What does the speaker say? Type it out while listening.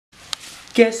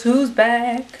Guess who's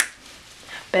back?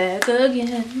 Back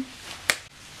again.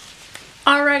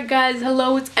 Alright guys,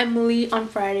 hello, it's Emily on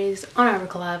Fridays on our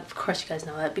collab. Of course you guys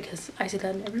know that because I say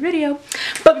that in every video.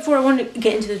 But before I want to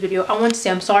get into this video, I want to say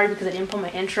I'm sorry because I didn't put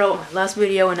my intro on my last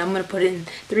video, and I'm going to put it in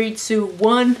 3, 2,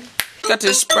 1. Got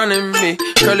this running me,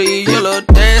 curly yellow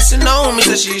dancing on me,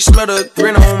 says she smelled a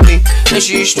grin on me, and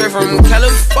she's straight from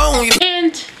California.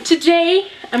 And today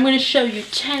I'm going to show you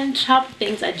 10 top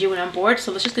things I do when I'm bored.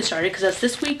 So let's just get started because that's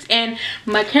this week's, and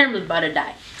my camera's about to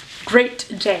die. Great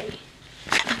day.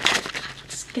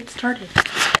 Let's get started.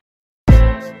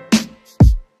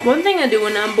 One thing I do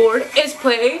when I'm bored is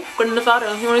play Grand Theft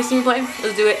Auto. You want to see me play?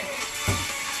 Let's do it.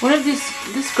 What if this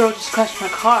girl just crashed my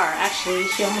car? Actually,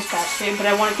 she almost crashed me, but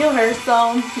I want to kill her,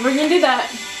 so we're gonna do that.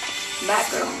 That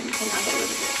girl cannot get rid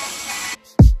of it.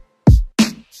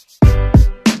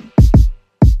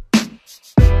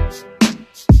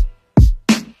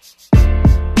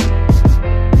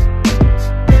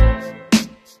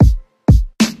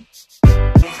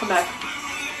 Come back.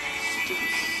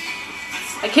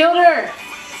 I killed her.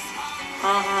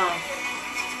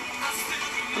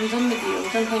 I'm done with you. I'm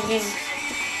done playing games.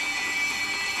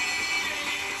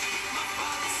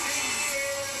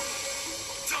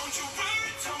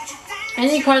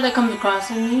 Any car that comes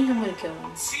across me, I'm gonna kill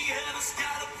him.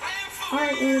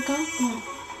 Alright, here we go. Come on.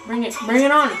 Bring it. Bring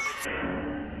it on.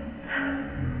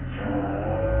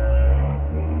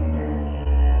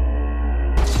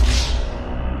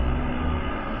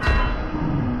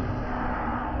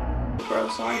 Bro,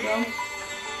 sorry, bro.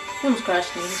 He almost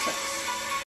crashed me. He sucks.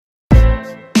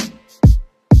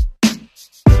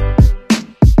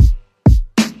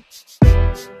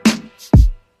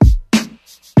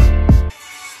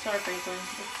 Sorry, Franklin.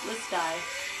 Let's die.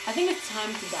 I think it's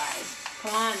time to die.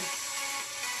 Come on.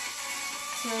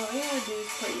 So all you gotta do is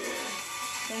put your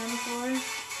thing on the floor.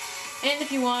 And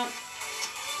if you want,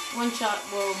 one shot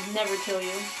will never kill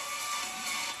you.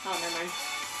 Oh, never mind.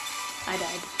 I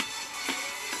died.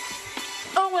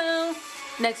 Oh well.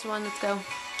 Next one, let's go.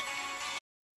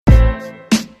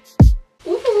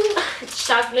 Ooh,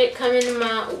 chocolate coming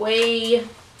my way.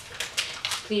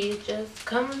 Please just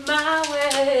come my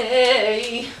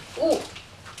way. Ooh.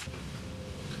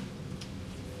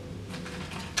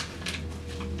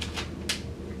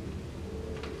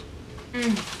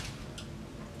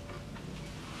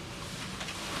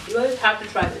 You guys have to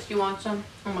try this. You want some?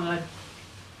 Oh my god.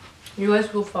 You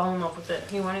guys will fall in love with it.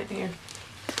 You want it here?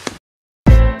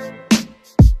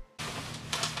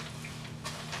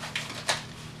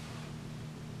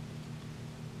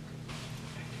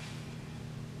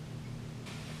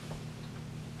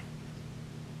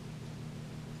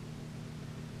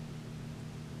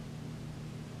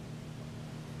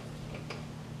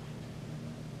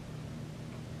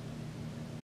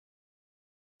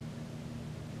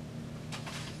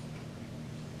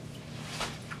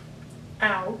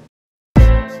 Ow.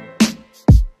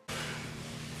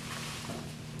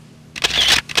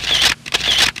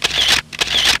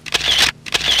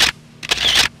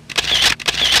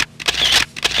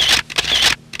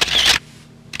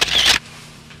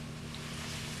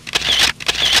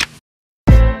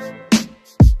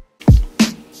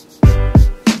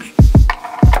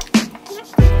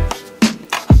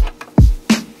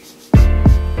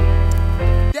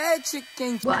 That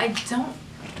chicken. Well, I don't.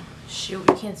 Shoot,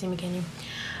 you can't see me, can you?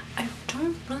 I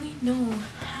don't really know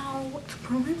how to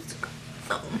pronounce it.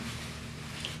 So.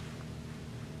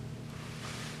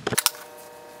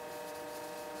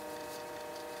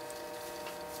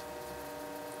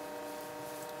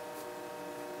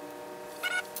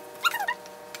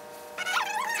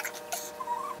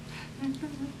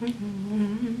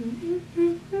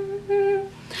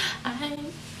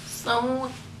 I'm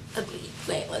so ugly.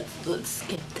 Wait, let's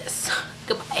skip this.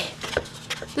 Goodbye.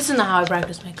 This is not how I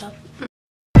practice makeup.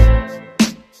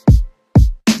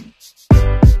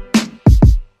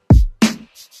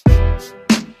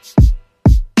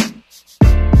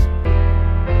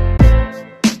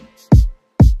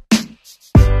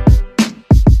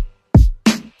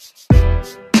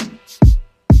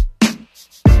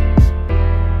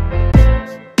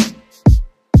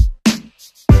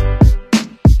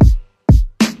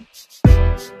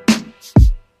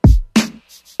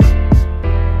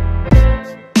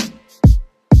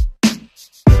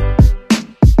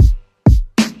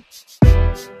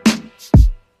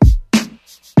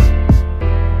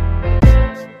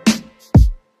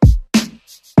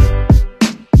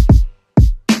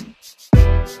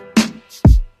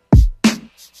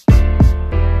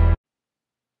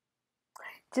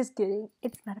 Just kidding,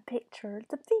 it's not a picture,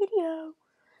 it's a video.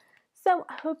 So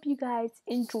I hope you guys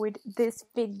enjoyed this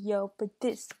video for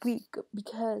this week,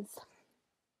 because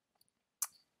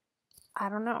I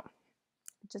don't know.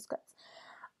 Just guts.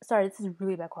 Sorry, this is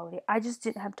really bad quality. I just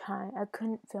didn't have time. I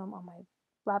couldn't film on my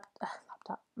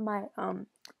laptop, my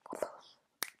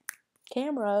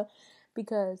camera,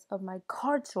 because of my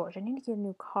card storage. I need to get a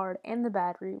new card, and the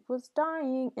battery was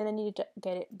dying, and I needed to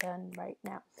get it done right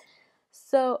now.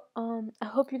 So, I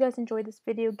hope you guys enjoyed this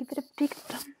video. Give it a big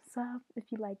thumbs up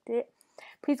if you liked it.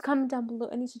 Please comment down below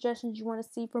any suggestions you want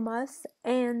to see from us,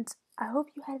 and I hope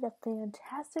you had a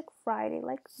fantastic Friday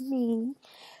like me.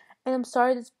 And I'm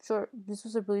sorry this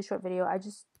was a really short video. I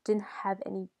just didn't have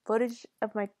any footage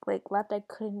of my laptop. I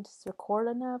couldn't record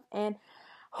enough, and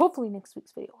hopefully next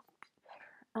week's video will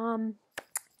be better.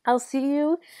 I'll see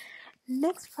you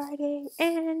next Friday,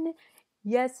 and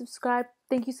yes, subscribe.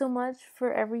 Thank you so much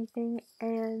for everything,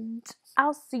 and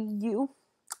I'll see you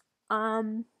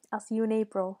in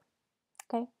April.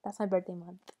 Okay, that's my birthday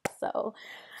month, so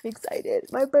I'm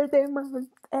excited. My birthday month.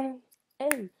 Hey,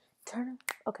 turn up.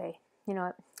 Okay, you know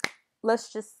what?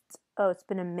 Let's just. Oh, it's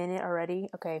been a minute already.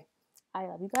 Okay, I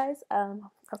love you guys.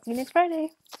 I'll see you next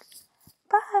Friday.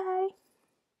 Bye.